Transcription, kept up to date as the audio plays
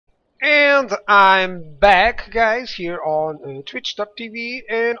And I'm back, guys, here on twitch.tv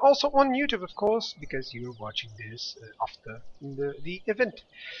and also on YouTube, of course, because you're watching this after the event.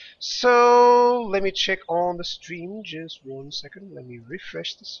 So, let me check on the stream. Just 1 second. Let me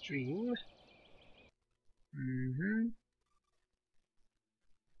refresh the stream.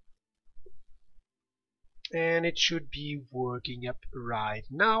 And it should be working up right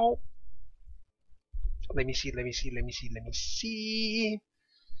now. Let me see. Let me see. Let me see. Let me see.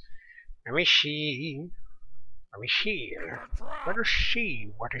 Let me see. Let me see. Let us see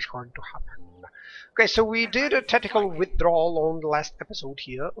what is going to happen. Okay, so we did a tactical withdrawal on the last episode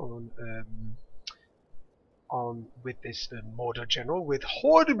here on with this Mordor general with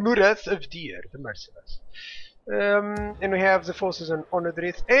Horde Murath of Deer, the merciless. And we have the forces on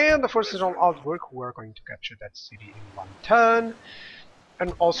Onodrith and the forces on Outwork who are going to capture that city in 1 turn.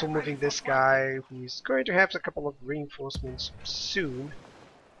 And also moving this guy who is going to have a couple of reinforcements soon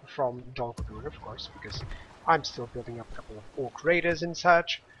from Dol Guldur, of course, because I'm still building up a couple of Orc Raiders and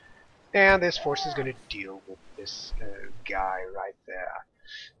such. And this force is going to deal with this guy right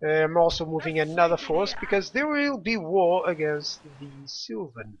there. I'm also moving another force because there will be war against the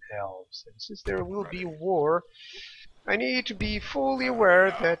Sylvan Elves. And since there will be war, I need to be fully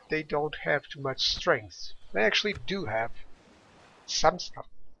aware that they don't have too much strength. They actually do have some stuff.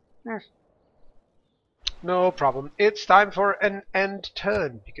 No problem. It's time for an end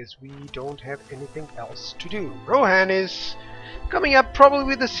turn, because we don't have anything else to do. Rohan is coming up probably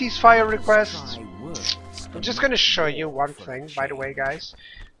with a ceasefire request. I'm just gonna show you one thing, by the way, guys.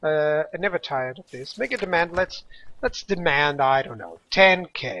 I'm never tired of this. Make a demand. Let's demand, I don't know,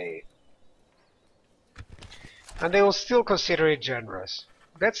 10k. And they will still consider it generous.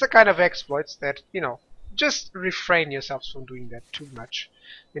 That's the kind of exploits that, you know, just refrain yourselves from doing that too much.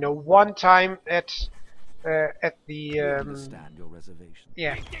 You know, one time at the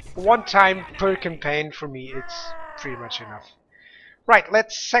yeah, 1 time per campaign for me, it's pretty much enough. Right,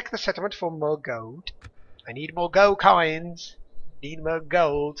 let's sack the settlement for more gold. I need more gold coins. Need more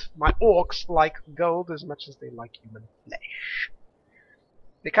gold. My orcs like gold as much as they like human flesh.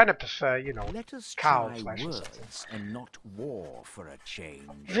 They kind of prefer, you know, cow flesh or something. And not war for a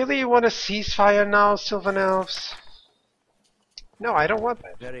change. Really, you want a ceasefire now, Sylvan Elves? No, I don't want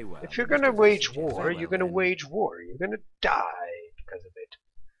that. Very well. If you're gonna wage war, you're gonna wage war. You're gonna die because of it.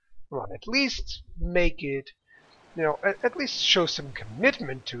 Come on, at least make it, you know, at least show some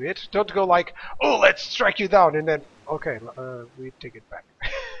commitment to it. Don't go like, oh, let's strike you down, and then, okay, we take it back.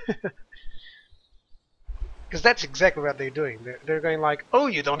 Because that's exactly what they're doing. They're going like, oh,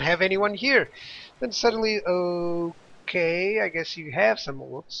 you don't have anyone here. Then suddenly, okay, I guess you have some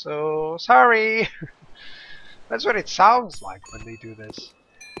orcs, so sorry. That's what it sounds like when they do this.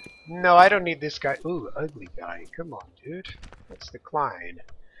 No, I don't need this guy. Ooh, ugly guy. Come on, dude. Let's decline.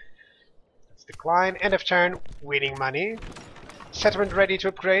 Let's decline. End of turn. Winning money. Settlement ready to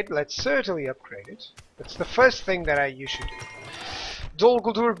upgrade. Let's certainly upgrade it. That's the first thing that you should do. Dol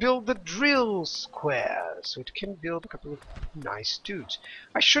Guldur build the drill square, so it can build a couple of nice dudes.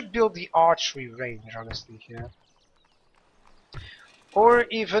 I should build the archery range, honestly, here. Or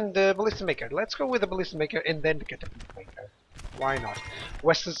even the ballista maker. Let's go with the ballista maker and then the catapult maker. Why not?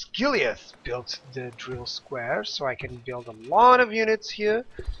 Westus Gileath built the drill square, so I can build a lot of units here.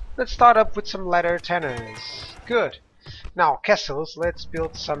 Let's start up with some ladder tenors. Good. Now, castles, let's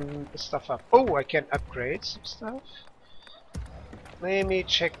build some stuff up. Oh, I can upgrade some stuff. Let me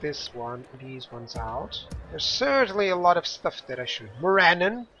check these ones out. There's certainly a lot of stuff that I should.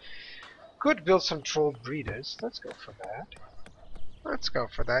 Morannon. Could build some troll breeders. Let's go for that. Let's go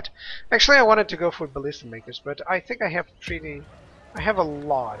for that. Actually, I wanted to go for ballista makers, but I think I have a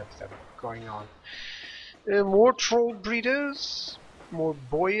lot of them going on. More troll breeders, more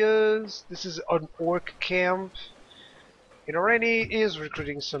boyas. This is an orc camp. It already is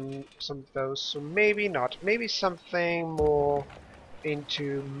recruiting some of those, so maybe not. Maybe something more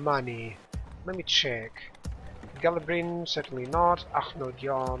into money. Let me check. Galabrin, certainly not.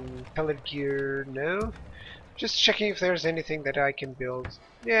 Achnodion, Pelargir, no. Just checking if there's anything that I can build.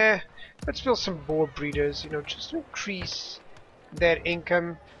 Yeah, let's build some boar breeders, you know, just to increase their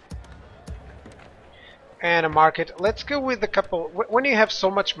income. And a market. Let's go with a couple. When you have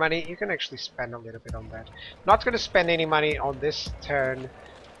so much money, you can actually spend a little bit on that. Not going to spend any money on this turn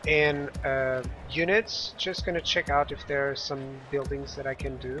in units. Just going to check out if there are some buildings that I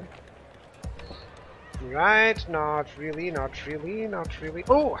can do. Right, not really, not really, not really.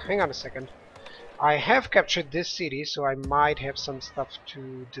 Oh, hang on a second. I have captured this city, so I might have some stuff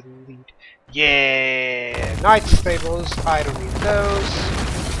to delete. Yeah! Knight stables, I don't need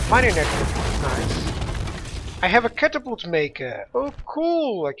those. Mining network, nice. I have a catapult maker. Oh,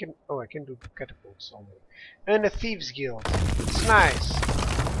 cool! I can do catapults only. And a thieves guild. It's nice.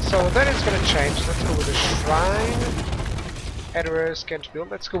 So that is gonna change. Let's go with a shrine. Address can't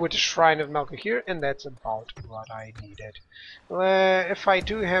build. Let's go with the shrine of Malka here, and that's about what I needed. If I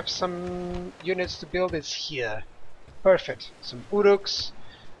do have some units to build, it's here. Perfect. Some uruks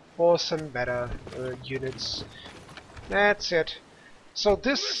or some better units. That's it. So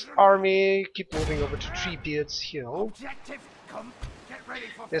this army keep moving over to Treebeard's Hill.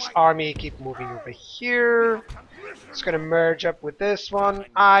 This army keep moving over here. It's gonna merge up with this one.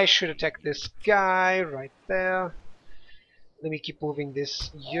 I should attack this guy right there. Let me keep moving this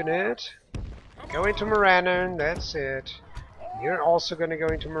unit. Go into Morannon, that's it. You're also gonna go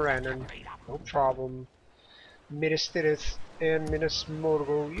into Morannon. No problem. Minas Tirith and Minas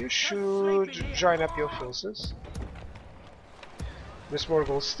Morgul, you should join up your forces. Minas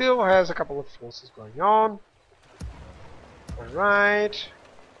Morgul still has a couple of forces going on. Alright.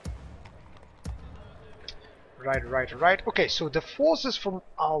 Right. Okay, so the forces from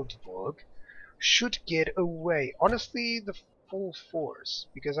Aldburg should get away. Honestly, the full force,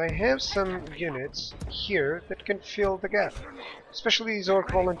 because I have some units here that can fill the gap, especially these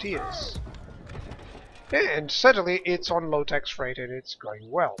orc volunteers. Yeah, and suddenly it's on low tax rate and it's going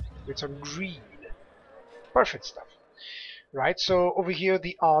well. It's on green. Perfect stuff. Right, so over here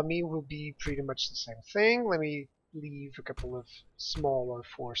the army will be pretty much the same thing. Let me leave a couple of smaller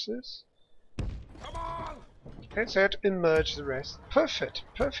forces. That's it, and merge the rest. Perfect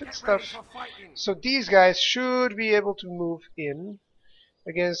stuff. So these guys should be able to move in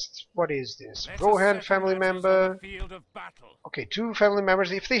against, what is this? Rohan family member. Okay, 2 family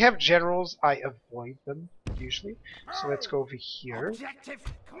members. If they have generals, I avoid them, usually. So let's go over here.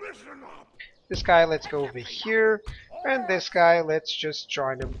 This guy, let's go over here. And this guy, let's just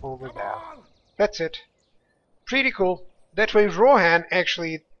join him over there. That's it. Pretty cool. That way Rohan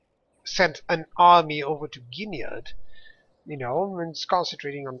actually sent an army over to Gilead, you know, and it's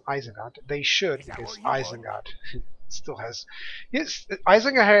concentrating on Isengard. They should, because Isengard still has... Yes,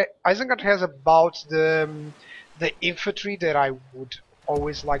 Isengard has about the infantry that I would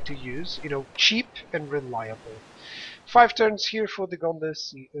always like to use, you know, cheap and reliable. 5 turns here for the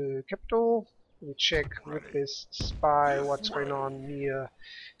Gondas capital. Let me check with this spy what's going on near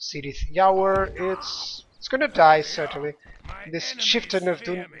Sidith Yawer. It's gonna die, certainly. This chieftain of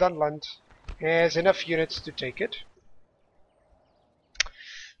Dunland has enough units to take it.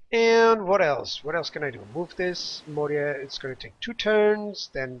 And what else? What else can I do? Move this. Moria, it's gonna take 2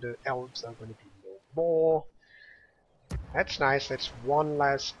 turns. Then the elves are gonna be no more. That's nice. That's one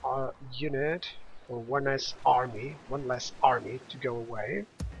less unit, or one less army. One less army to go away.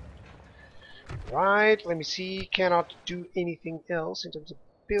 Right, let me see. Cannot do anything else in terms of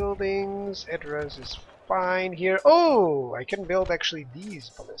buildings. Address is fine here. Oh, I can build actually these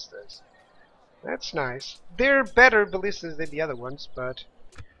ballistas. That's nice. They're better ballistas than the other ones, but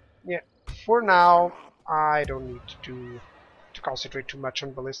yeah, for now I don't need to concentrate too much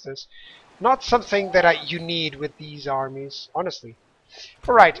on ballistas. Not something that you need with these armies, honestly.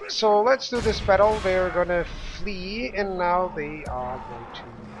 Alright, so let's do this battle. They're gonna flee, and now they are going to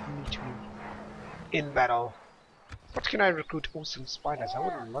meet me in battle. What can I recruit? Oh, some spiders. I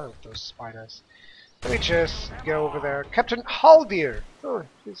would love those spiders. Let me just go over there. Captain Haldir! Oh,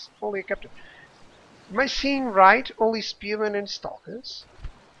 he's only a captain. Am I seeing right? Only spearmen and stalkers?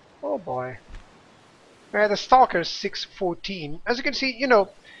 Oh boy. The stalkers 614. As you can see, you know,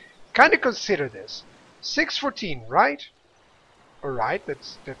 kind of consider this. 614, right? Alright,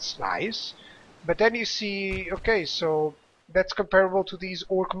 that's nice. But then you see, okay, so that's comparable to these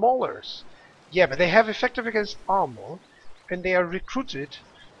orc maulers. Yeah, but they have effective against armor, and they are recruited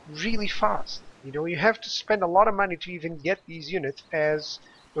really fast. You know, you have to spend a lot of money to even get these units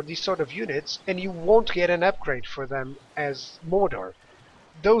or these sort of units, and you won't get an upgrade for them as Mordor.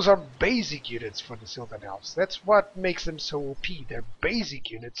 Those are basic units for the Sylvan Elves. That's what makes them so OP. Their basic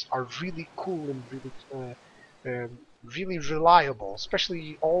units are really cool and really reliable,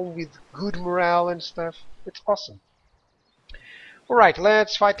 especially all with good morale and stuff. It's awesome. Alright,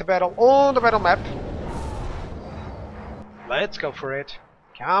 let's fight the battle on the battle map. Let's go for it.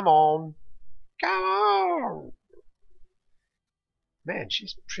 Come on. Come on! Man,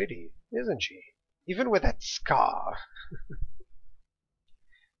 she's pretty, isn't she? Even with that scar.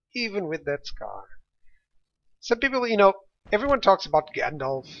 Even with that scar. Some people, you know, everyone talks about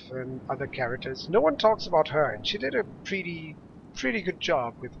Gandalf and other characters. No one talks about her, and she did a pretty good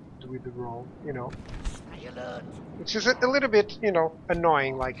job with the role, you know. Which is a little bit, you know,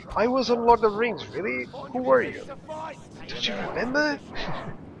 annoying. Like, I was on Lord of the Rings, really? Who were you? Don't you remember?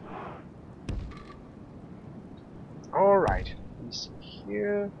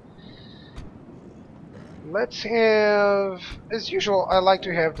 here. Let's have, as usual, I like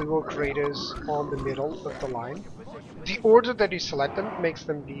to have the work raiders on the middle of the line. The order that you select them makes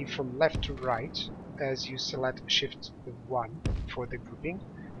them be from left to right as you select Shift 1 for the grouping.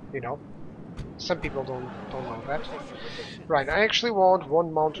 You know, some people don't know that. Right, I actually want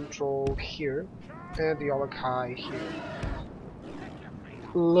one mountain troll here and the Olakai here.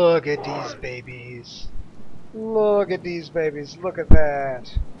 Look at these babies. Look at these babies. Look at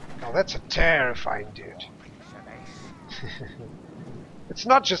that. Now that's a terrifying dude. It's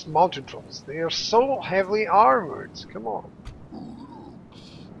not just mountain trolls. They are so heavily armored. Come on.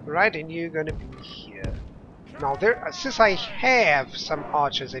 Right, and you're gonna be here. Now, since I have some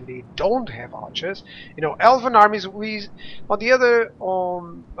archers and they don't have archers, you know, elven armies. On the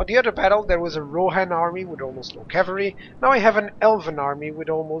other battle there was a Rohan army with almost no cavalry. Now I have an elven army with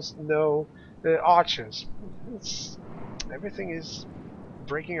almost no archers. Everything is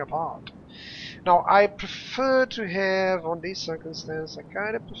breaking apart. Now I prefer to have, on these circumstances, I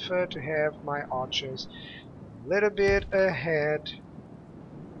kind of prefer to have my archers a little bit ahead.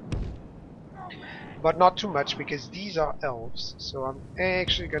 But not too much, because these are elves. So I'm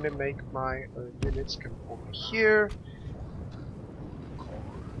actually going to make my units come over here.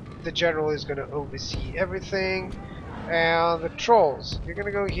 The general is going to oversee everything. And the trolls, you're going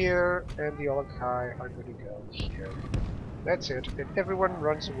to go here, and the Olakai are going to go here. That's it. And everyone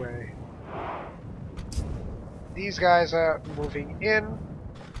runs away. These guys are moving in.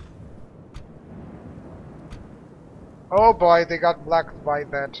 Oh boy, they got blocked by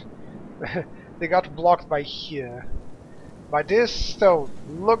that. They got blocked by here. By this stone.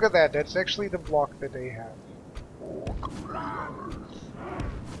 Look at that. That's actually the block that they have.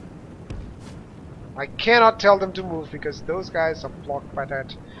 I cannot tell them to move because those guys are blocked by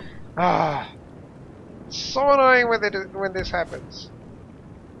that. Ah, it's so annoying when this happens.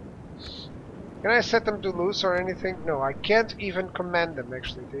 Can I set them to loose or anything? No, I can't even command them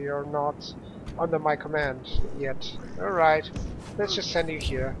actually. They are not under my command yet. Alright, let's just send you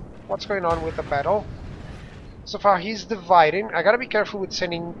here. What's going on with the battle? So far he's dividing. I gotta be careful with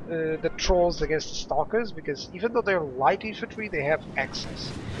sending the trolls against the stalkers, because even though they're light infantry, they have axes.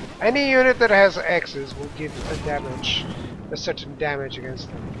 Any unit that has axes will give a certain damage against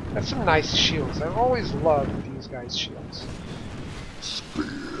them. That's some nice shields. I've always loved these guys' shields.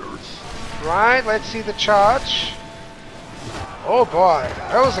 Right, let's see the charge. Oh boy,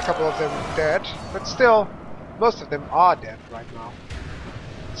 there was a couple of them dead, but still, most of them are dead right now.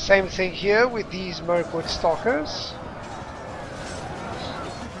 Same thing here with these Mirkwood stalkers. If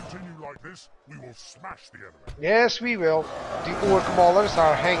we continue like this, we will smash the enemy. Yes, we will. The orc maulers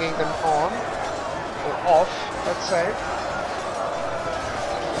are hanging them on, or off, let's say.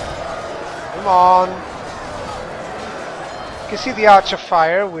 Come on. You can see the Arch of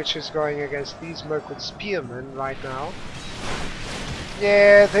Fire, which is going against these Mirkwood spearmen right now.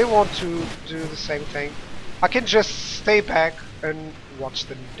 Yeah, they want to do the same thing. I can just stay back and watch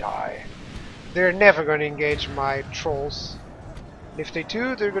them die. They're never going to engage my trolls. If they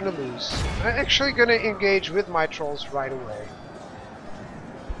do, they're going to lose. I'm actually going to engage with my trolls right away.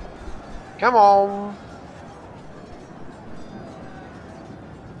 Come on!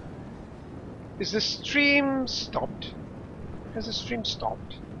 Is the stream stopped? Has the stream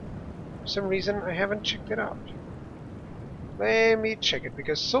stopped? For some reason I haven't checked it out. Let me check it,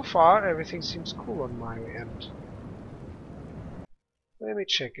 because so far everything seems cool on my end. Let me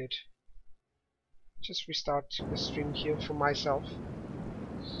check it. Just restart the stream here for myself.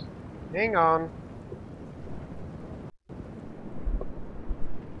 Hang on.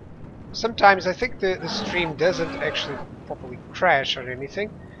 Sometimes I think the stream doesn't actually properly crash or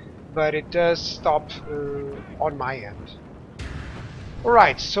anything, but it does stop on my end.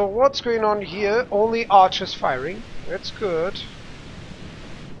 Alright, so what's going on here? Only archers firing. That's good.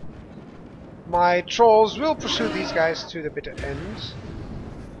 My trolls will pursue these guys to the bitter end.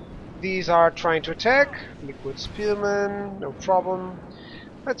 These are trying to attack. Liquid spearmen, no problem.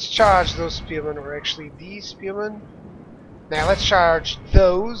 Let's charge those spearmen, or actually these spearmen. Now let's charge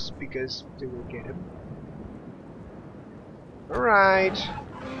those, because they will get him. Alright.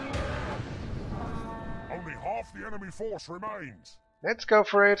 Only half the enemy force remains. Let's go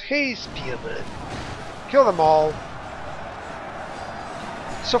for it. Hey, spearmen. Kill them all.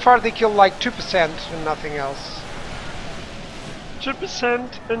 So far they kill like 2% and nothing else.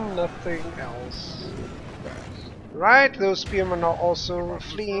 2% and nothing else. Right, those spearmen are also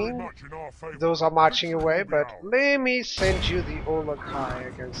fleeing. Those are marching away, but let me send you the Olakai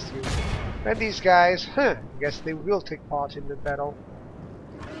against you. And these guys, I guess they will take part in the battle.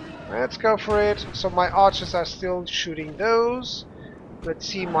 Let's go for it. So my archers are still shooting those. Let's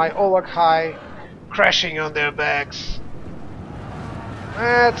see my Olokai crashing on their backs.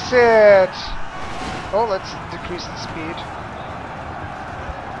 That's it. Oh, let's decrease the speed.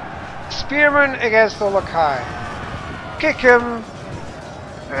 Spearman against Olokai. Kick him.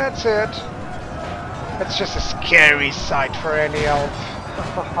 That's it. That's just a scary sight for any elf.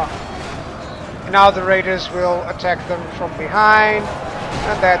 Now the raiders will attack them from behind,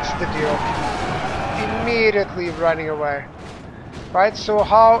 and that's the deal. Immediately running away. Right, so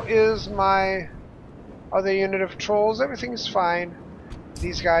how is my other unit of trolls? Everything is fine.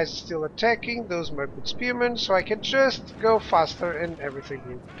 These guys are still attacking those Mirkwood Spearmen, so I can just go faster and everything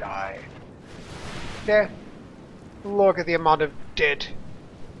will die. Yeah. Look at the amount of dead.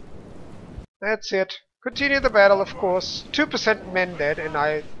 That's it. Continue the battle, of course. 2% men dead, and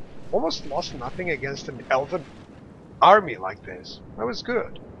I almost lost nothing against an elven army like this. That was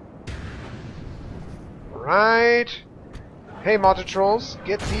good. Right. Hey, Mordor Trolls,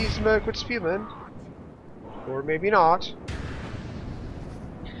 get these Mirkwood Spearmen. Or maybe not.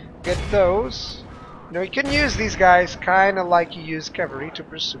 Get those. You know, you can use these guys kind of like you use cavalry to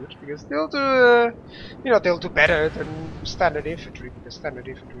pursuit, because they'll do, you know, they'll do better than standard infantry, because standard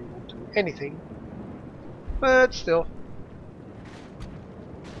infantry won't do anything. But still.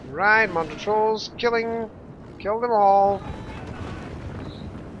 Right, Mordor Trolls, kill them all.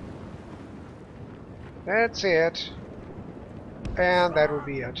 That's it. And that will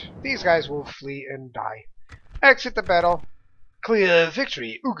be it. These guys will flee and die. Exit the battle. Clear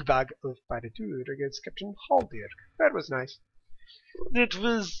victory. Ugbag of Badadur against Captain Haldir. That was nice. That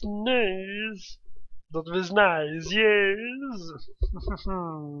was nice. That was nice, yes.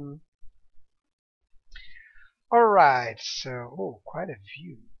 Alright, so... oh, quite a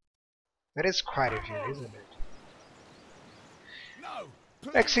few. That is quite a few, isn't it?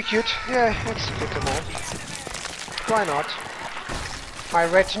 Execute. Yeah, execute them all. Why not? My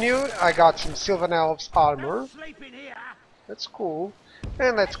retinue, I got some Sylvan Elves armor. That's cool.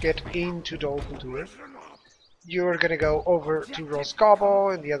 And let's get into Dolgendur. You're gonna go over to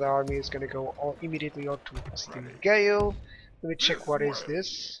Rosgobble, and the other army is gonna go immediately on to Stingale. Let me check what is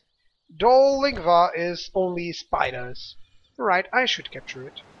this. Dol Lingva is only spiders. Right, I should capture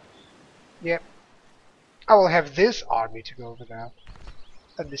it. Yep. I will have this army to go over there.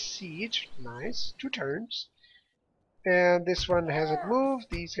 And the siege, nice. 2 turns. And this one hasn't moved,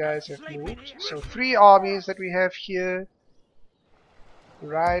 these guys have moved. So 3 armies that we have here.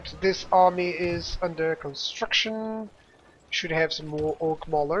 Right, this army is under construction. Should have some more Orc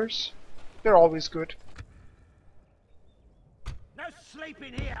Maulers. They're always good. No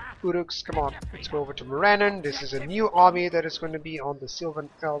sleeping here. Uruks, come on, let's go over to Morannon. This is a new army that is going to be on the Sylvan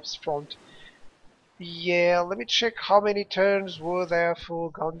Elves front. Yeah, let me check how many turns were there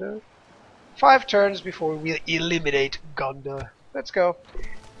for Gondor. 5 turns before we eliminate Gondor. Let's go.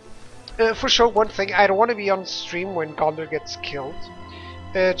 For sure, one thing, I don't want to be on stream when Gondor gets killed.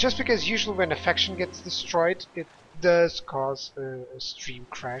 Just because usually when a faction gets destroyed, it does cause a stream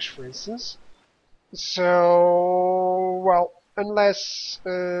crash, for instance. So, well, unless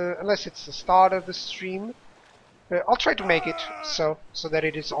it's the start of the stream, I'll try to make it so that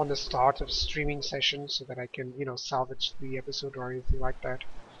it is on the start of streaming session, so that I can, you know, salvage the episode or anything like that.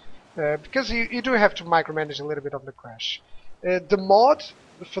 Because you do have to micromanage a little bit of the crash. The mod,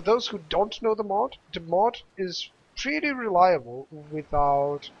 for those who don't know the mod is pretty reliable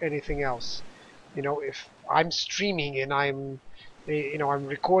without anything else. You know, if I'm streaming and I'm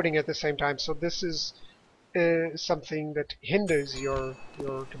recording at the same time, so this is something that hinders your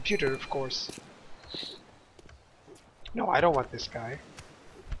computer, of course. No, I don't want this guy.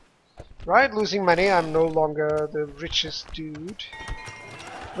 Right, losing money. I'm no longer the richest dude.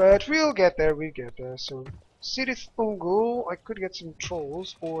 But we'll get there, So, Sirith Ungul, I could get some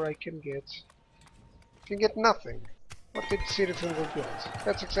trolls, or I can get nothing. What did Sirith Ungul build?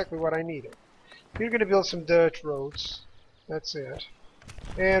 That's exactly what I needed. We're gonna build some dirt roads. That's it.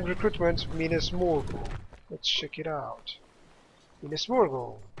 And recruitment, Minas Morgul. Let's check it out. Minas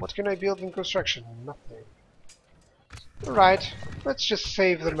Morgul. What can I build in construction? Nothing. Alright, let's just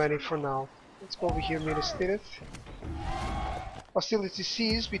save the money for now. Let's go over here, Minas Tirith. Hostility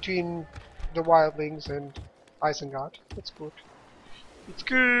cease between the wildlings and Isengard. That's good. It's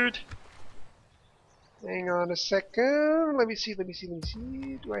good. Hang on a second. Let me see.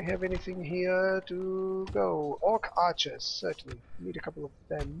 Do I have anything here to go? Orc archers, certainly. Need a couple of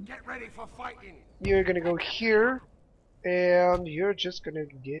them. Get ready for fighting. You're gonna go here, and you're just gonna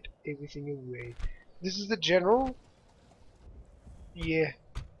get everything away. This is the general. Yeah,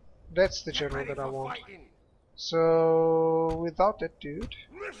 that's the general that I want. So, without that dude,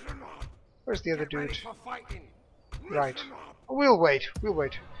 where's the other dude? Right. We'll wait. We'll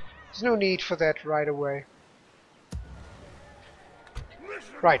wait. There's no need for that right away.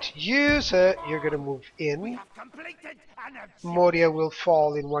 Right, you, sir, you're gonna move in. Moria will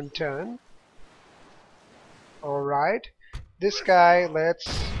fall in one turn. Alright. This guy, let's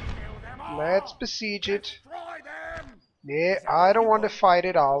besiege it. Yeah, I don't want to fight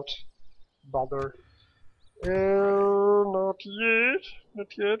it out. Bother. Not yet.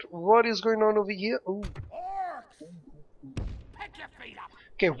 Not yet. What is going on over here? Ooh.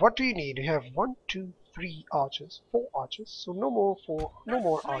 Okay, what do you need? You have 1, 2, 3 archers, 4 archers. So no more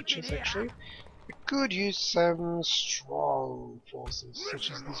archers actually. We could use some strong forces,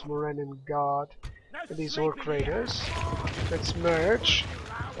 such as this Morannan Guard and these Orc Raiders. Let's merge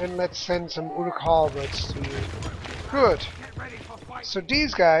and let's send some Uruk halberds to you. Good. So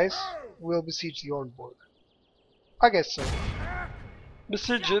these guys will besiege the Ornborg. I guess so.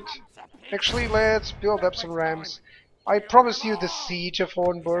 Besiege it. Actually, let's build up some rams. I promised you the siege of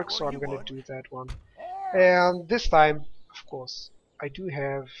Ornborg, so I'm gonna do that one. And this time, of course, I do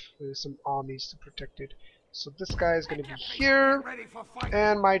have some armies to protect it. So this guy is gonna be here,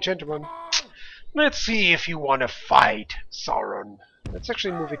 and my gentleman. Let's see if you wanna fight, Sauron. Let's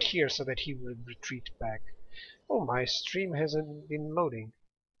actually move it here so that he will retreat back. Oh, my stream hasn't been loading.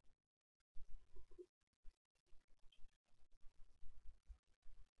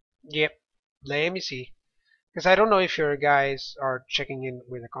 Yep, let me see. Because I don't know if your guys are checking in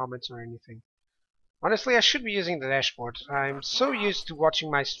with the comments or anything. Honestly, I should be using the dashboard. I'm so used to watching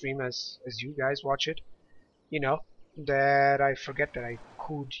my stream as you guys watch it, you know, that I forget that I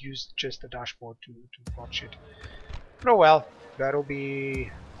could use just the dashboard to watch it. Oh well, that'll be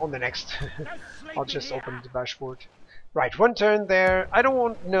on the next. I'll just open the dashboard. Right, one turn there. I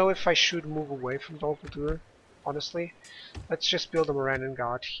don't know if I should move away from Dol Guldur, honestly. Let's just build a Morannan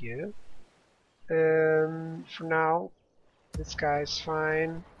Guard here. For now, this guy's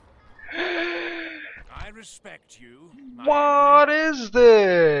fine. I respect you. What is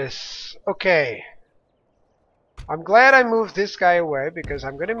this? Okay. I'm glad I moved this guy away because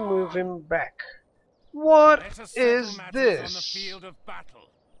I'm gonna move him back. What is this?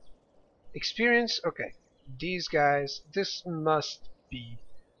 Experience? Okay. These guys, this must be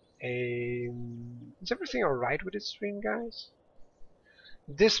a... Is everything alright with this stream, guys?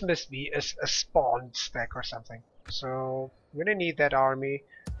 This must be a spawn spec or something. So I'm gonna need that army.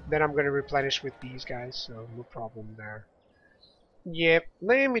 Then I'm gonna replenish with these guys, so no problem there. Yep,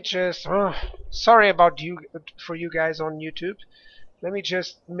 let me just... sorry about for you guys on YouTube. Let me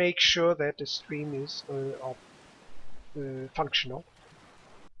just make sure that the stream is functional.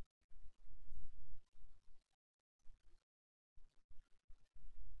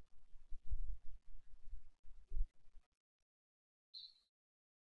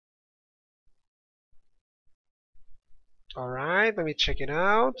 Alright, let me check it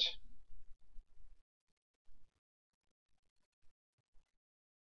out.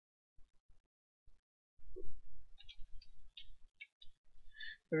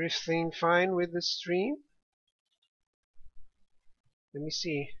 Everything fine with the stream? Let me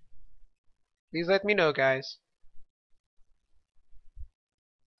see. Please let me know, guys.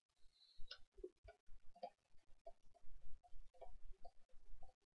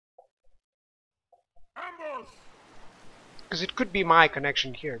 Because it could be my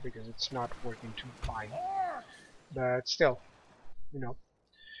connection here, because it's not working too fine. But still, you know.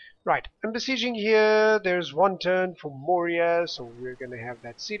 Right, I'm besieging here. There's one turn for Moria, so we're gonna have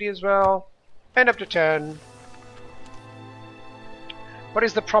that city as well. And up to 10. What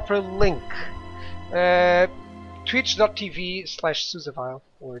is the proper link? Twitch.tv/SusaVile,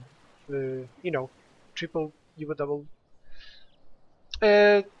 or you know, triple double.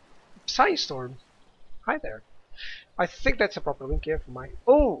 Psystorm. Hi there. I think that's a proper link here for my...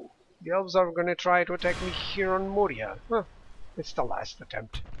 Oh! The elves are gonna try to attack me here on Moria. Huh. It's the last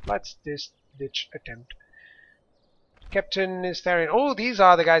attempt. Let's ditch attempt. Captain is there. Oh, these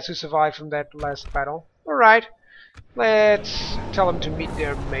are the guys who survived from that last battle. Alright. Let's tell them to meet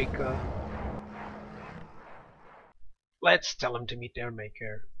their maker. Let's tell them to meet their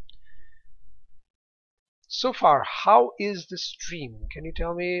maker. So far, how is the stream? Can you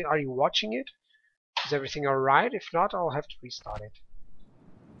tell me? Are you watching it? Is everything alright? If not, I'll have to restart it.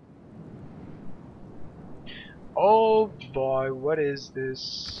 Oh boy, what is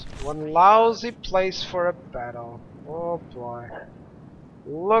this? One lousy place for a battle. Oh boy.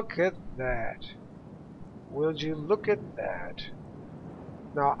 Look at that. Will you look at that?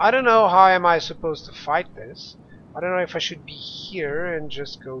 Now, I don't know how am I supposed to fight this. I don't know if I should be here and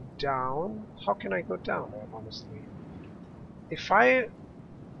just go down. How can I go down there, honestly? If I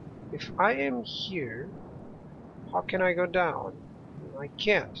am here, How can I go down? I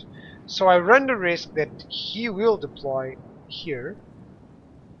can't. So I run the risk that he will deploy here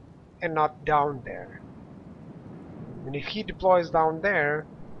and not down there. And if he deploys down there,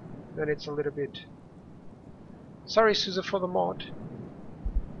 then it's a little bit... Sorry, Susa, for the mod.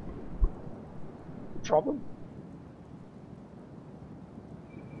 Problem?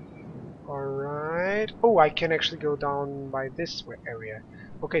 Alright. Oh, I can actually go down by this area.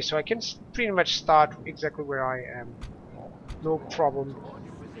 Okay, so I can pretty much start exactly where I am. No problem.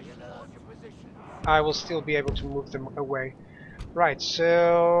 I will still be able to move them away. Right,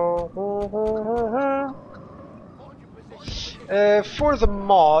 so... for the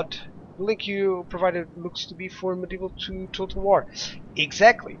mod, the link you provided looks to be for Medieval 2 Total War.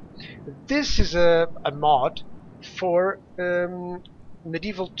 Exactly. This is a mod for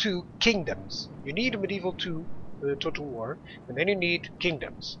Medieval 2 Kingdoms. You need Medieval 2 Total War, and then you need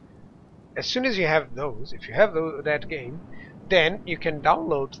Kingdoms. As soon as you have those, if you have that game, then you can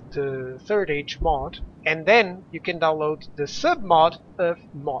download the Third Age mod, and then you can download the sub-mod of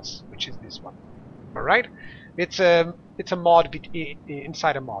MOS, which is this one. Alright? It's a mod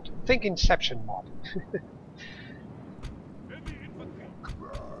inside a mod. Think Inception mod.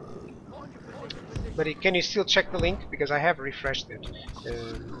 But can you still check the link? Because I have refreshed it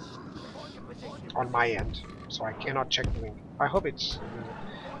on my end, so I cannot check the link. I hope it's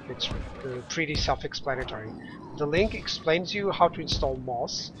pretty self-explanatory. The link explains you how to install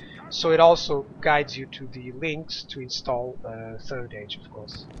MOS, so it also guides you to the links to install Third Age, of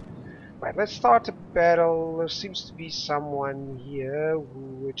course. Right, let's start a battle. There seems to be someone here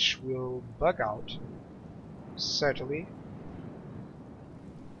which will bug out. Certainly.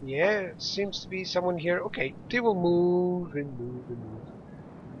 Yeah, it seems to be someone here. Okay, they will move and move and move.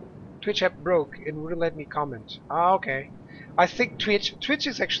 Twitch app broke and wouldn't let me comment. Ah, okay. I think Twitch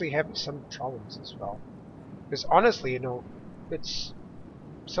is actually having some problems as well. Because honestly, you know, it's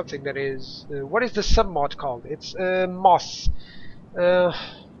something that is... what is the submod called? It's MOS.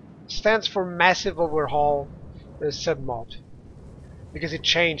 Stands for Massive Overhaul submod. Because it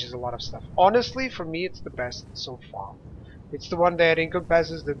changes a lot of stuff. Honestly, for me, it's the best so far. It's the one that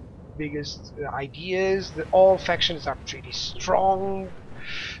encompasses the biggest ideas. All factions are pretty strong.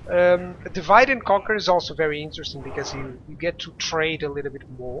 Divide and Conquer is also very interesting because you get to trade a little bit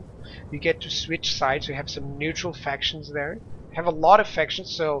more. You get to switch sides. You have some neutral factions there. You have a lot of factions,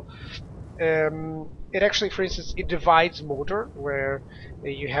 so it actually, for instance, it divides Mordor, where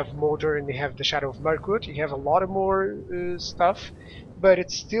you have Mordor and you have the Shadow of Mirkwood. You have a lot of more stuff, but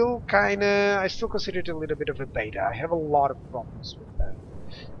it's still kinda... I still consider it a little bit of a beta. I have a lot of problems with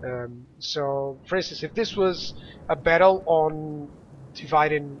that. So, for instance, if this was a battle on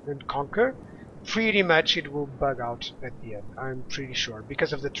Divide and Conquer, pretty much it will bug out at the end, I'm pretty sure,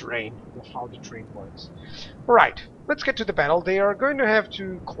 because of the terrain, of how the terrain works. Alright, let's get to the battle. They are going to have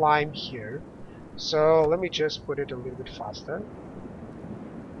to climb here, so let me just put it a little bit faster.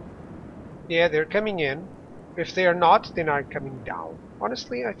 Yeah, they're coming in. If they are not, then I'm coming down.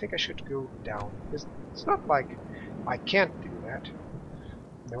 Honestly, I think I should go down. It's not like I can't do that.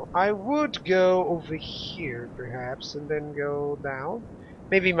 No, I would go over here, perhaps, and then go down.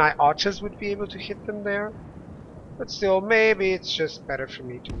 Maybe my archers would be able to hit them there. But still, maybe it's just better for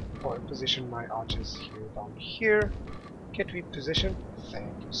me to position my archers here, down here. Can't we position?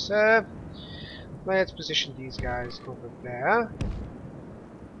 Thank you, sir. Let's position these guys over there.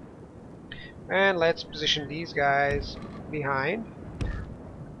 And let's position these guys behind.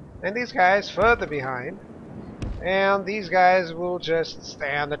 And these guys further behind. And these guys will just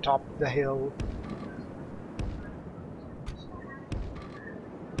stay on the top of the hill.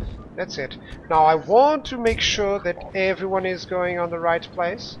 That's it. Now I want to make sure that everyone is going on the right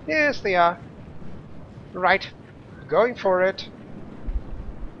place. Yes, they are. Right. Going for it.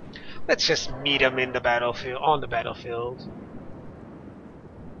 Let's just meet them in the battlefield, on the battlefield.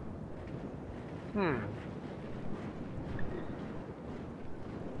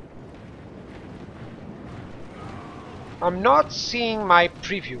 I'm not seeing my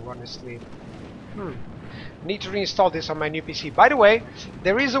preview, honestly. Need to reinstall this on my new PC. By the way,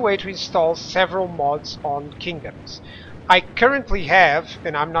 there is a way to install several mods on Kingdoms. I currently have,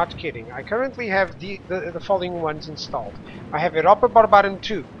 and I'm not kidding, I currently have the following ones installed. I have Europa Barbaran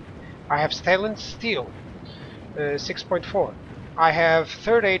 2. I have Stellan Steel 6.4. I have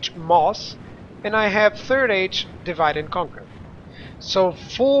Third Age MOS, and I have Third Age Divide and Conquer. So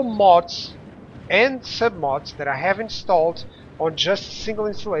full mods and submods that I have installed on just a single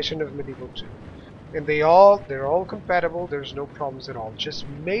installation of Medieval 2. And they're all compatible, there's no problems at all. Just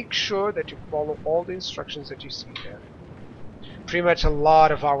make sure that you follow all the instructions that you see there. Pretty much a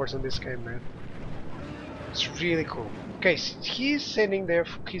lot of hours on this game, man. It's really cool. Okay, so he's sending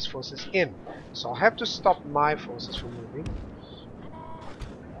his forces in, so I'll have to stop my forces from moving.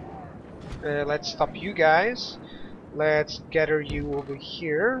 Let's stop you guys. Let's gather you over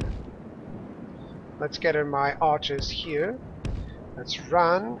here. Let's gather my archers here. Let's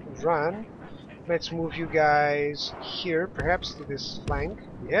run. Let's move you guys here, perhaps to this flank.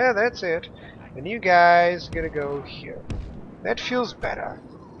 Yeah, that's it. And you guys gonna go here. That feels better.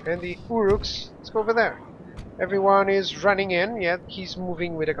 And the Uruks, let's go over there. Everyone is running in, yeah, he's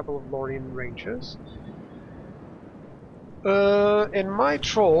moving with a couple of Lorien Rangers. And my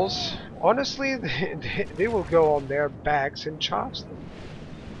trolls, honestly, they will go on their backs and charge them.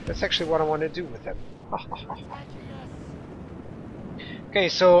 That's actually what I want to do with them. Okay,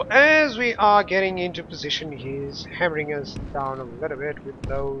 so as we are getting into position, he's hammering us down a little bit with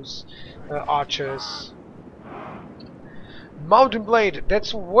those archers. Mountain Blade,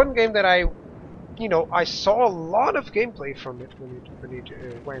 that's one game that I saw a lot of gameplay from it when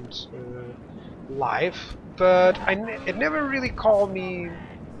it went live, but it never really called me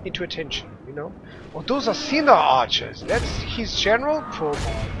into attention, you know. Oh, those are Cinder archers. That's his general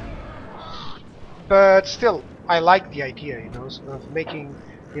profile. But still, I like the idea, you know, of making,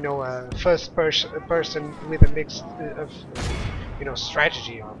 you know, a first person with a mix of, you know,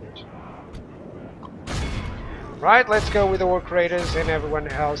 strategy on it. Right, let's go with the Orc Raiders and everyone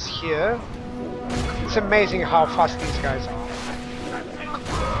else here. It's amazing how fast these guys are.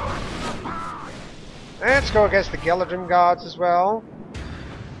 Let's go against the Galadrim Guards as well.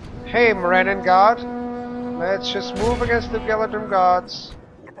 Hey, Morannon Guard. Let's just move against the Galadrim Guards.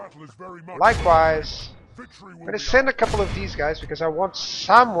 The battle is very much Likewise. victory I'm will going to be send a couple of these guys because I want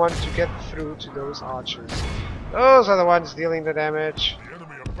someone to get through to those archers. Those are the ones dealing the damage. The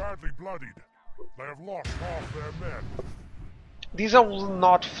enemy are badly bloodied. They have lost half their men. These will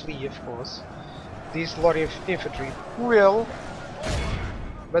not flee, of course. These Lorien infantry will.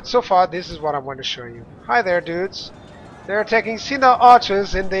 But so far, this is what I want to show you. Hi there, dudes. They're attacking Cinder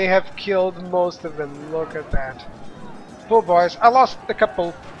archers and they have killed most of them. Look at that. Poor boys. I lost a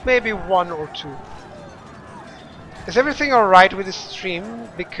couple, maybe one or two. Is everything alright with the stream?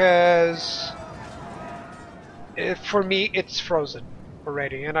 Because for me, it's frozen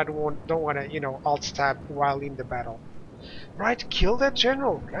already, and I don't want to, you know, alt tab while in the battle. Right, kill that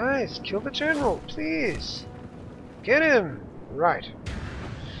general, guys. Kill the general, please. Get him. Right.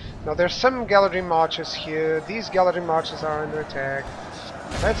 Now there's some Galadrim archers here. These Galadrim archers are under attack.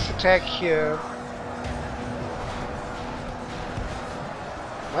 Let's attack here.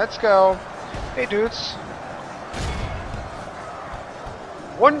 Let's go. Hey, dudes.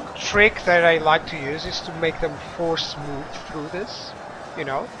 One trick that I like to use is to make them force move through this, you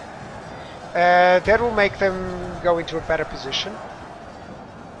know. That will make them go into a better position.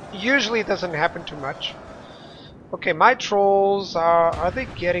 Usually it doesn't happen too much. Okay, my trolls are they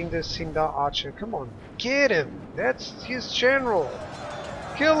getting the Cinder archer? Come on, get him! That's his general!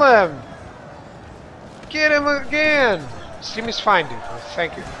 Kill him! Get him again! Stream is fine, dude. Oh,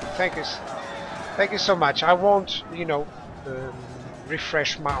 thank you. Thank you so much. I won't, you know,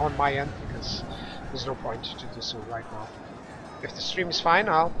 refresh on my end because there's no point to do so right now. If the stream is fine,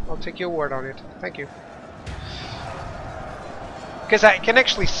 I'll take your word on it. Thank you. Because I can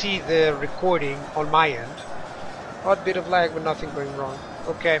actually see the recording on my end. Odd bit of lag, but nothing going wrong.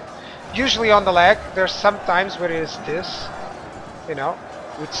 Okay. Usually on the lag, there's some times where it is this, you know,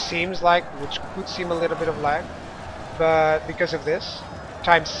 which could seem a little bit of lag, but because of this,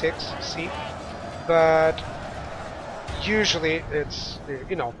 times 6, see. But usually it's,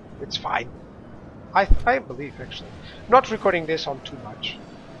 you know, it's fine. I believe, actually. I'm not recording this on too much.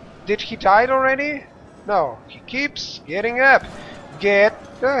 Did he die already? No. He keeps getting up. Get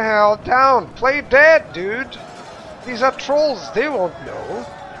the hell down. Play dead, dude. These are trolls. They won't know.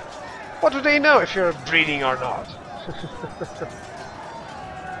 What do they know if you're breeding or not?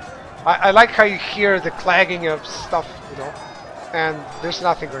 I like how you hear the clagging of stuff, you know, and there's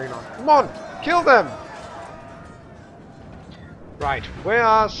nothing going on. Come on. Kill them. Right. Where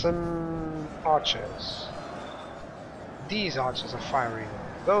are some archers? These archers are firing.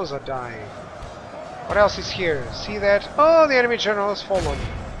 Those are dying. What else is here? See that? Oh, the enemy general has fallen.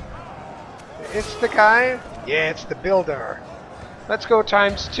 It's the guy? Yeah, it's the builder. Let's go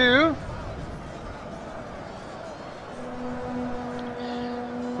times 2.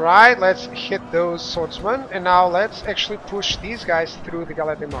 Right, let's hit those swordsmen. And now let's actually push these guys through the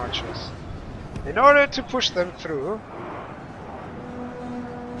Galadrim archers. In order to push them through,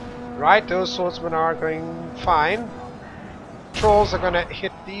 right, those swordsmen are going fine. Trolls are gonna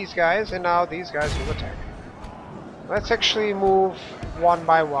hit these guys, and now these guys will attack. Let's actually move one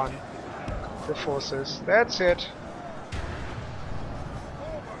by one. the forces. That's it.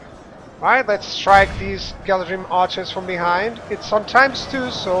 Alright, let's strike these Galadrim archers from behind. It's on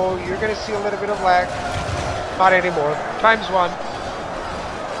 ×2, so you're gonna see a little bit of lag. Not anymore. ×1.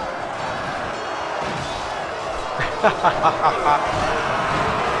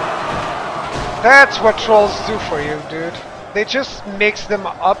 That's what trolls do for you, dude. They just mix them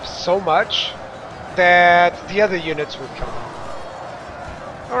up so much that the other units will kill them.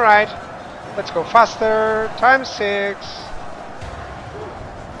 Alright, let's go faster. ×6.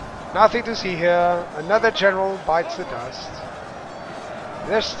 Nothing to see here. Another general bites the dust.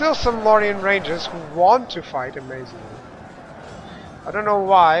 There's still some Lorien Rangers who want to fight, amazingly. I don't know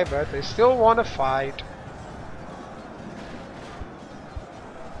why, but they still want to fight.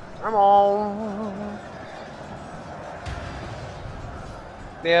 Come on.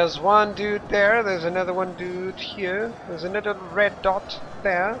 There's one dude there. There's another one dude here. There's another red dot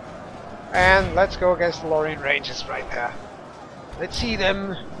there. And let's go against the Lorien Rangers right there. Let's see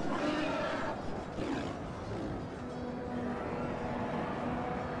them.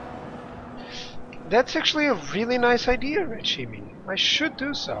 That's actually a really nice idea, Rechimi. I should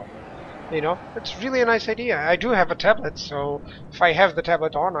do so. You know, it's really a nice idea. I do have a tablet, so if I have the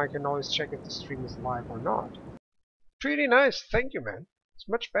tablet on, I can always check if the stream is live or not. Pretty nice. Thank you, man. It's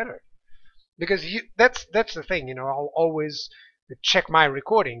much better. Because that's the thing, you know, I'll always check my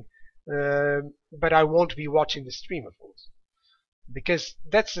recording, but I won't be watching the stream, of course. Because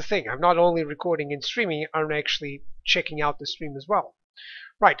that's the thing. I'm not only recording and streaming, I'm actually checking out the stream as well.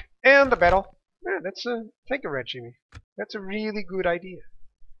 Right, and the battle. Yeah, that's a... Thank you, Red Jimmy. That's a really good idea.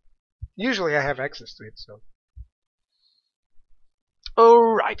 Usually I have access to it, so...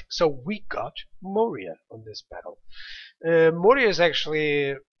 Alright, so we got Moria on this battle. Moria is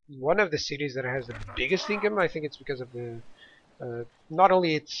actually one of the cities that has the biggest income. I think it's because of the... not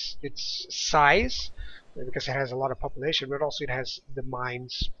only its size, because it has a lot of population, but also it has the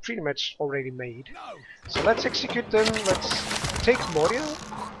mines pretty much already made. So let's execute them. Let's take Moria,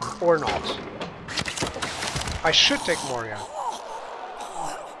 or not. I should take Moria.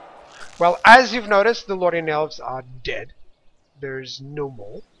 Well, as you've noticed, the Lorien Elves are dead. There's no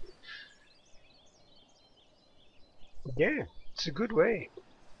more. Yeah, it's a good way.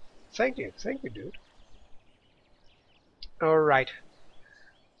 Thank you, dude. Alright.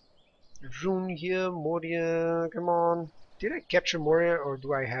 Rune here, Moria, come on. Did I capture Moria or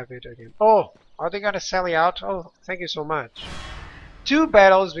do I have it again? Oh, are they gonna sally out? Oh, thank you so much. 2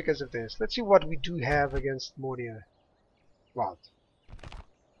 battles because of this. Let's see what we do have against Moria. What?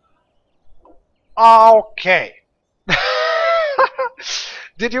 Okay.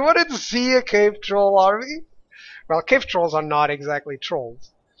 Did you want to see a cave troll army? Well, cave trolls are not exactly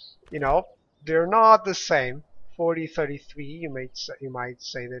trolls. You know, they're not the same. 40-33, you might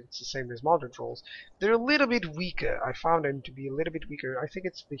say that it's the same as Mordor trolls. They're a little bit weaker. I found them to be a little bit weaker. I think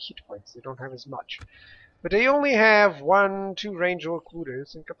it's the hit points. They don't have as much. But they only have 1-2 range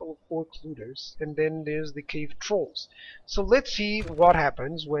occluders and a couple of occluders, and then there's the cave trolls. So let's see what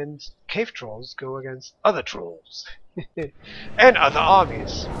happens when cave trolls go against other trolls and other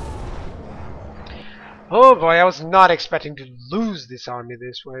armies. Oh boy, I was not expecting to lose this army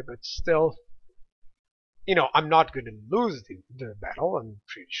this way, but still, you know, I'm not going to lose the battle. I'm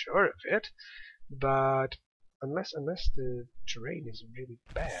pretty sure of it, but unless the terrain is really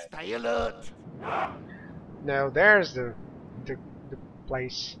bad. Stay alert. Now there's the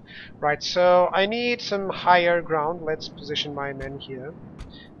place. Right, so I need some higher ground. Let's position my men here.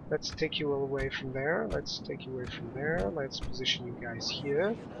 Let's take you away from there. Let's take you away from there. Let's position you guys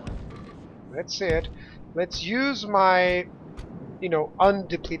here. That's it. Let's use my, you know,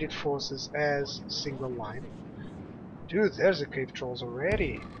 undepleted forces as single line. Dude, there's the cave trolls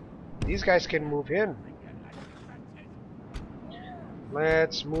already. These guys can move in.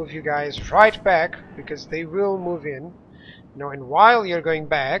 Let's move you guys right back, because they will move in. You know, and while you're going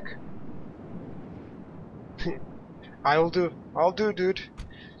back, I'll do, dude.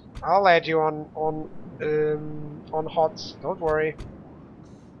 I'll add you on HOTS. Don't worry.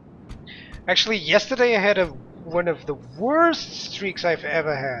 Actually, yesterday I had one of the worst streaks I've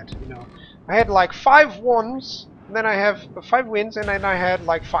ever had. You know, I had like 5 wins, and then I have 5 wins, and then I had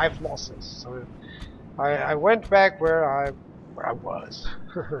like 5 losses. So I went back where I was.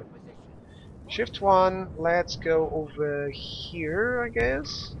 Shift 1, let's go over here, I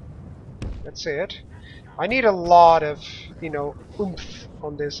guess. That's it. I need a lot of, you know, oomph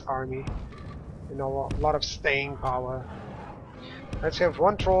on this army. You know, a lot of staying power. Let's have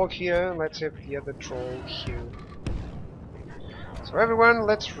one troll here, let's have the other troll here. So everyone,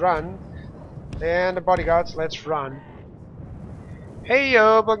 let's run. And the bodyguards, let's run. Hey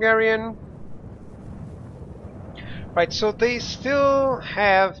yo, Bulgarian! Right, so they still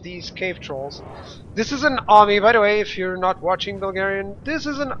have these cave trolls. This is an army, by the way, if you're not watching Bulgarian, this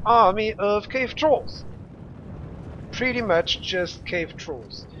is an army of cave trolls. Pretty much just cave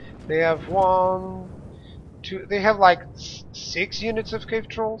trolls. They have one, two, they have like 6 units of cave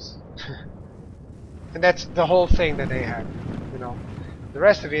trolls. And that's the whole thing that they have, you know. The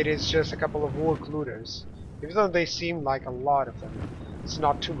rest of it is just a couple of orc looters. Even though they seem like a lot of them, it's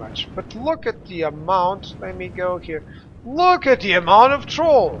not too much. But look at the amount, let me go here. Look at the amount of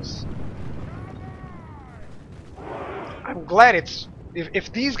trolls! I'm glad it's...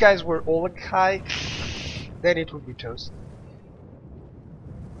 If these guys were Olokai, then it would be toast.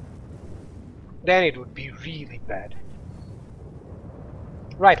 Then it would be really bad.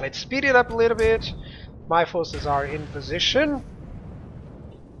 Right, let's speed it up a little bit. My forces are in position.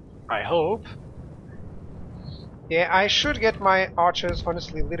 I hope. Yeah, I should get my archers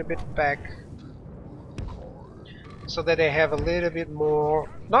honestly a little bit back. So that they have a little bit more,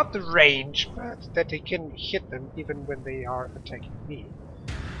 not the range, but that they can hit them even when they are attacking me.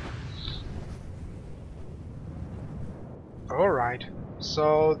 Alright,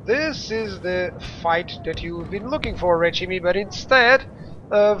 so this is the fight that you've been looking for, Regime, but instead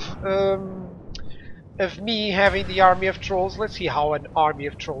of me having the army of trolls, let's see how an army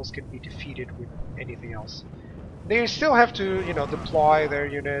of trolls can be defeated with anything else. They still have to, you know, deploy their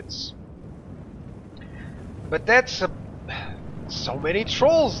units. But that's so many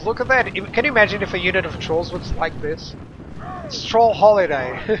trolls, look at that! Can you imagine if a unit of trolls was like this? It's Troll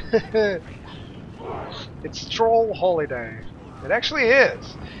Holiday! It's Troll Holiday. It actually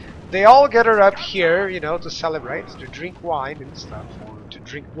is. They all gather up here, you know, to celebrate, to drink wine and stuff, or to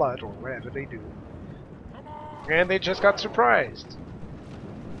drink blood, or whatever they do. And they just got surprised.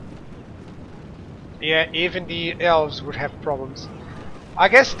 Yeah, even the elves would have problems. I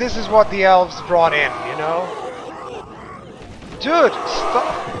guess this is what the elves brought in, you know? Dude,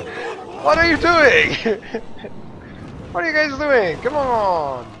 stop! What are you doing? What are you guys doing? Come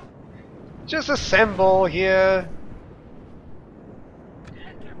on! Just assemble here.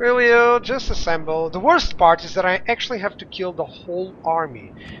 Really, just assemble. The worst part is that I actually have to kill the whole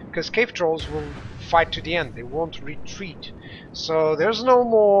army, because cave trolls will fight to the end. They won't retreat. So there's no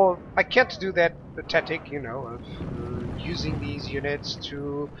more... I can't do that tactic, you know, of using these units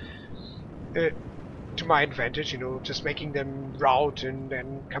to my advantage, you know, just making them rout and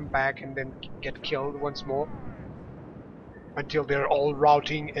then come back and then get killed once more. Until they're all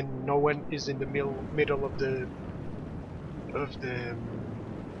routing and no one is in the middle of the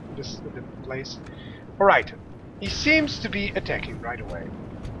place. Alright, he seems to be attacking right away.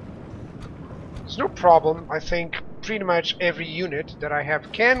 There's no problem. I think pretty much every unit that I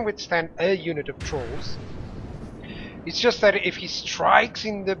have can withstand a unit of trolls. It's just that if he strikes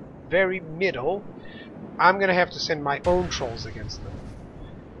in the very middle, I'm gonna have to send my own trolls against them.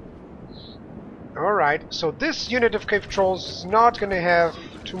 Alright, so this unit of cave trolls is not gonna have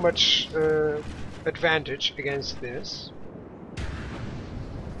too much advantage against this.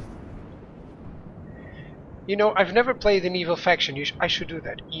 You know, I've never played an evil faction. I should do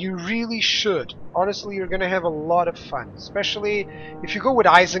that. You really should. Honestly, you're gonna have a lot of fun. Especially if you go with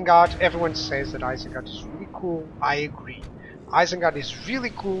Isengard. Everyone says that Isengard is really cool. I agree. Isengard is really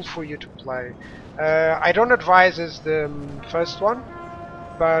cool for you to play. I don't advise as the first one,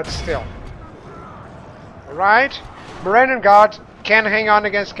 but still. Alright. Moranengard can hang on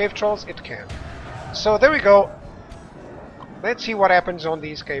against cave trolls. It can. So there we go. Let's see what happens on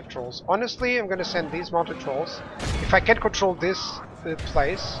these cave trolls. Honestly, I'm gonna send these mounted trolls. If I can control this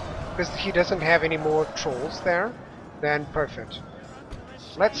place, because he doesn't have any more trolls there, then perfect.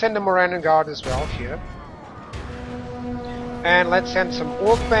 Let's send the Moranengard as well here. And let's send some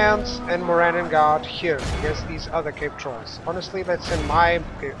orc bands and Moranengard here against these other cave trolls. Honestly, let's send my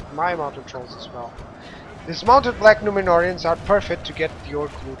mounted trolls as well. These mounted black Numenorians are perfect to get the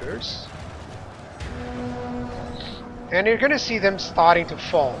orc looters. And you're gonna see them starting to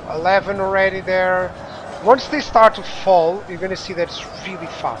fall. 11 already there. Once they start to fall, you're gonna see that it's really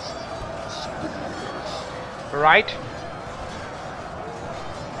fast. Alright?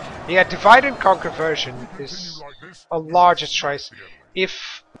 Yeah, divide and conquer version is a largest choice.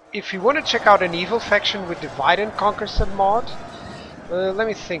 If you want to check out an evil faction with divide and conquer submod, let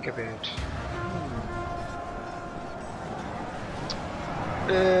me think a bit.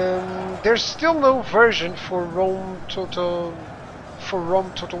 There's still no version for Rome Total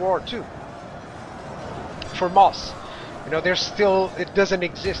War 2. For MOS. You know, there's still, it doesn't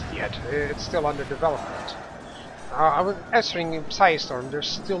exist yet. It's still under development. I was answering in Psystorm, there's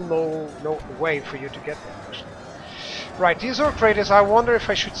still no way for you to get them actually. Right, these orc raiders, I wonder if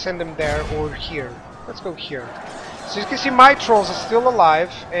I should send them there or here. Let's go here. So you can see my trolls are still alive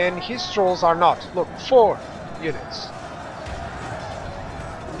and his trolls are not. Look, 4 units.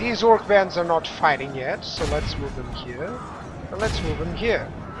 These orc bands are not fighting yet, so let's move them here. And let's move them here.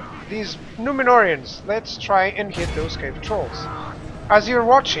 These Numenorians, let's try and hit those cave trolls. As you're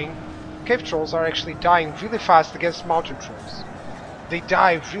watching, cave trolls are actually dying really fast against mountain trolls. They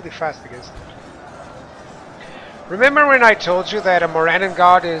die really fast against them. Remember when I told you that a Morannon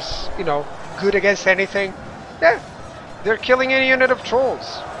god is, you know, good against anything? Yeah, they're killing any unit of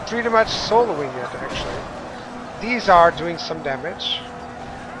trolls. Pretty much soloing it, actually. These are doing some damage.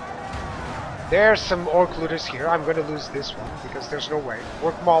 There's some orc looters here. I'm going to lose this one because there's no way.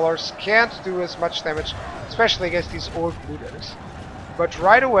 Orc maulers can't do as much damage, especially against these orc looters. But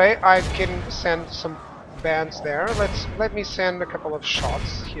right away I can send some bands there. Let me send a couple of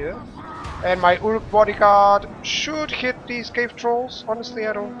shots here. And my Uruk bodyguard should hit these cave trolls. Honestly,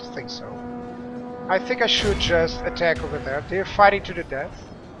 I don't think so. I think I should just attack over there. They're fighting to the death.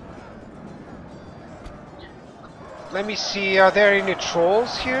 Let me see, are there any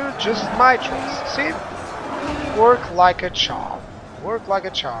trolls here? Just my trolls. See? Work like a charm. Work like a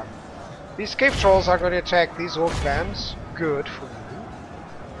charm. These cave trolls are going to attack these orc bands. Good for me.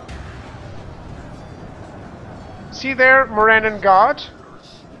 See there, Morannon guard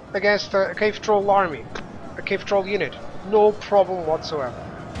against a cave troll army. A cave troll unit. No problem whatsoever.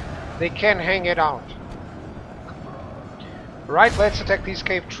 They can hang it out. Right, let's attack these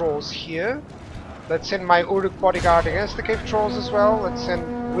cave trolls here. Let's send my Uruk bodyguard against the cave trolls as well. Let's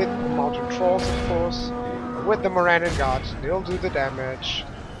send with the mountain trolls, of course. With the Morannon guard. They'll do the damage.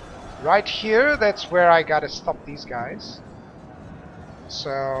 Right here, that's where I gotta stop these guys.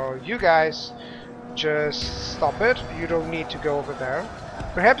 So, you guys just stop it. You don't need to go over there.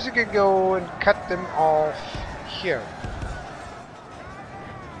 Perhaps you could go and cut them off here.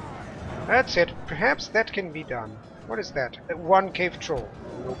 That's it. Perhaps that can be done. What is that? One cave troll.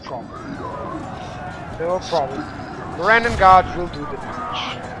 No problem. No problem. Morannon guard will do the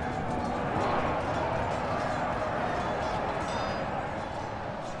damage.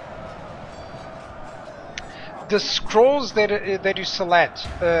 The scrolls that you select,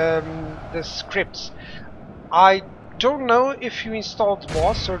 the scripts, I don't know if you installed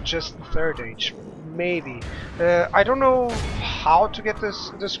MOS or just Third Age. Maybe. I don't know how to get the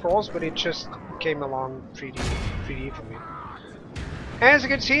scrolls, but it just came along pretty for me. As you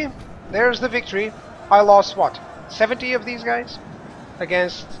can see, there's the victory. I lost what? 70 of these guys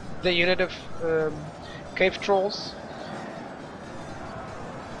against the unit of cave trolls.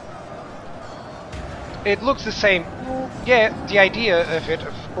 It looks the same. Yeah, the idea of it,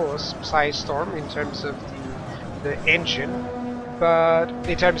 of course, Psystorm in terms of the engine, but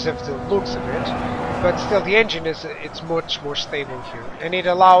in terms of the looks of it, but still the engine it's much more stable here, and it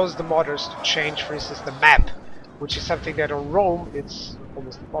allows the modders to change, for instance, the map, which is something that on Rome it's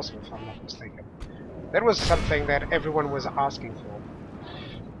almost impossible, if I'm not mistaken. That was something that everyone was asking for.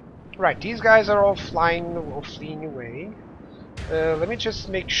 Right, these guys are all flying or fleeing away. Let me just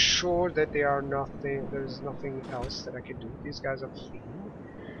make sure that there's nothing else that I can do. These guys are fleeing.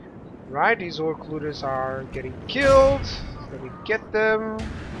 Right, these orc looters are getting killed. Let me get them.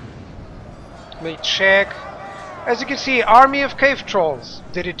 Let me check. As you can see, army of cave trolls.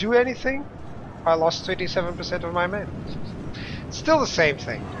 Did it do anything? I lost 27% of my men. Still the same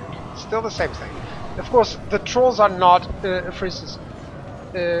thing. Still the same thing. Of course, the trolls are not, for instance,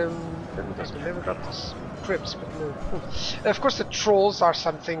 never got this. Crips, but no. Of course, the trolls are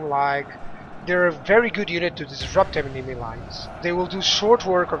something like they're a very good unit to disrupt enemy lines. They will do short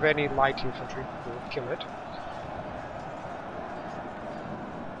work of any light infantry who will kill it.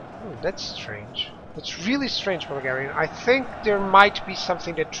 Oh, that's strange. That's really strange, Bulgarian. I think there might be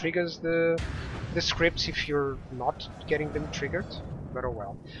something that triggers the scripts if you're not getting them triggered. But oh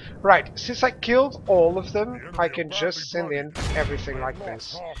well. Right, since I killed all of them, I can just send in everything like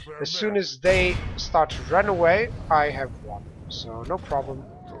this. As soon as they start to run away, I have won. So no problem.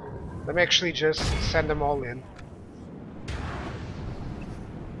 Let me actually just send them all in.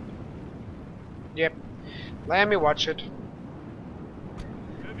 Yep. Let me watch it.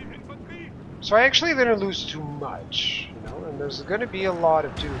 So I actually didn't lose too much, you know, and there's going to be a lot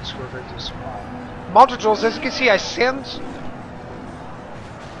of dudes who are going to survive. Mountain trolls, as you can see, I sent...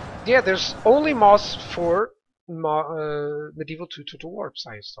 Yeah, there's only MOS for Medieval 2 Total War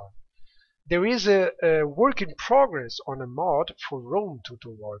Psystorm. There is a work in progress on a mod for Rome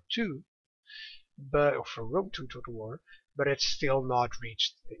Total War 2, but for Rome 2 Total War, but it's still not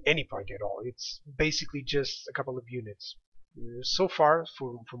reached any point at all. It's basically just a couple of units. So far,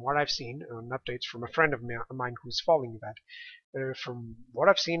 from what I've seen, updates from a friend of mine who's following that, from what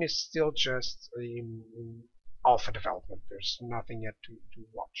I've seen, it's still just in alpha development. There's nothing yet to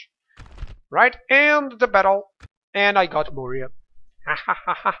watch. Right, and the battle, and I got Moria. Ha ha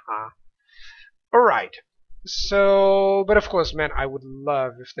ha ha ha. Alright, so, but of course, man, I would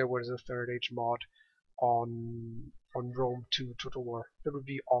love if there was a third age mod on Rome 2 Total War. That would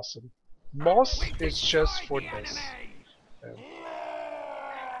be awesome. Moss is just for this.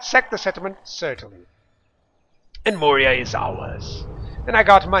 Sack the settlement, certainly. And Moria is ours. And I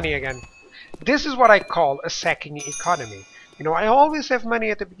got money again. This is what I call a sacking economy. You know, I always have money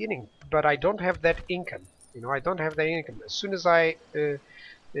at the beginning, but I don't have that income. You know, I don't have that income. As soon as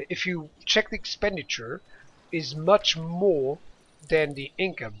if you check the expenditure, is much more than the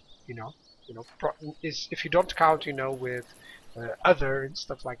income. If you don't count, with other and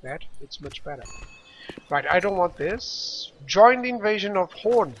stuff like that, it's much better. Right, I don't want this. Join the invasion of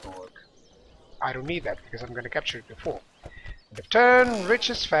Hornburg. I don't need that because I'm going to capture it before. The turn,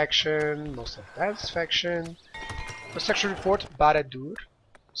 richest faction, most advanced faction. Construction report, Baradur.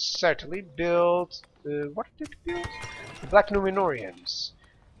 Certainly build. What did it build? The Black Numenorians.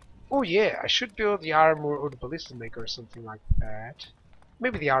 Oh yeah, I should build the armor or the ballista maker or something like that.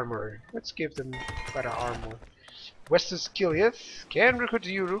 Maybe the armor. Let's give them better armor. Western Skiliath can recruit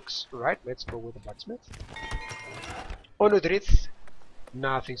the Uruks. Right, let's go with the blacksmith. Onodrith,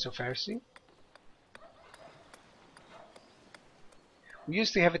 nothing so fancy. We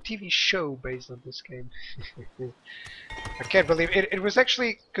used to have a TV show based on this game. I can't believe it. It was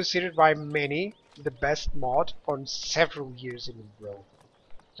actually considered by many the best mod on several years in a row.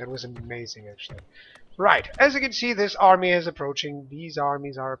 That was amazing, actually. Right, as you can see, this army is approaching. These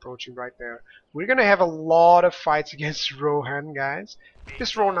armies are approaching right there. We're gonna have a lot of fights against Rohan, guys.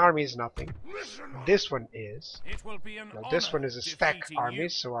 This Rohan army is nothing. This one is. Now, this one is a stack army,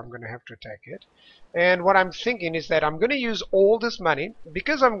 so I'm gonna have to attack it. And what I'm thinking is that I'm gonna use all this money,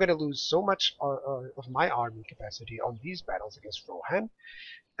 because I'm gonna lose so much of my army capacity on these battles against Rohan.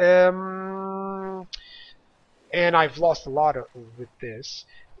 And I've lost a lot with this.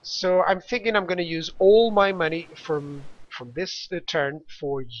 So I'm thinking I'm going to use all my money from this turn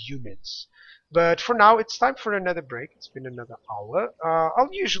for units. But for now, it's time for another break. It's been another hour. I'll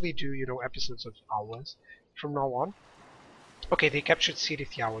usually do, episodes of hours from now on. Okay, they captured City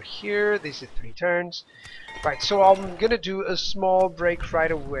of the Hour here. These are 3 turns. Right, so I'm going to do a small break right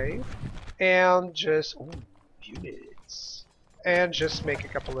away. And just... Ooh, units. And just make a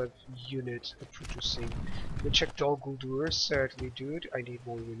couple of units producing. We check Dol Guldur, certainly, dude. I need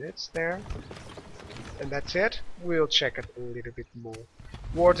more units there. And that's it. We'll check it a little bit more.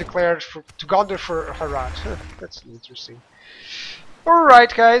 War declared to Gondor for Harad. That's interesting.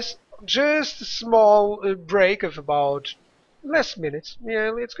 Alright, guys. Just a small break of about less minutes.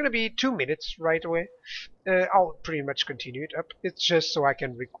 Yeah, it's gonna be 2 minutes right away. I'll pretty much continue it up. It's just so I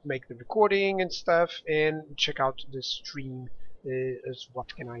can make the recording and stuff and check out the stream. As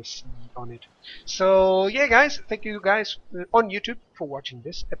what can I see on it. So yeah, guys, thank you guys on YouTube for watching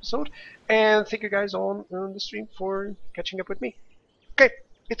this episode, and thank you guys on the stream for catching up with me. Okay,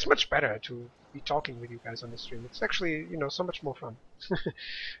 it's much better to be talking with you guys on the stream. It's actually, so much more fun.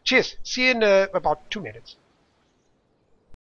 Cheers. See you in about 2 minutes.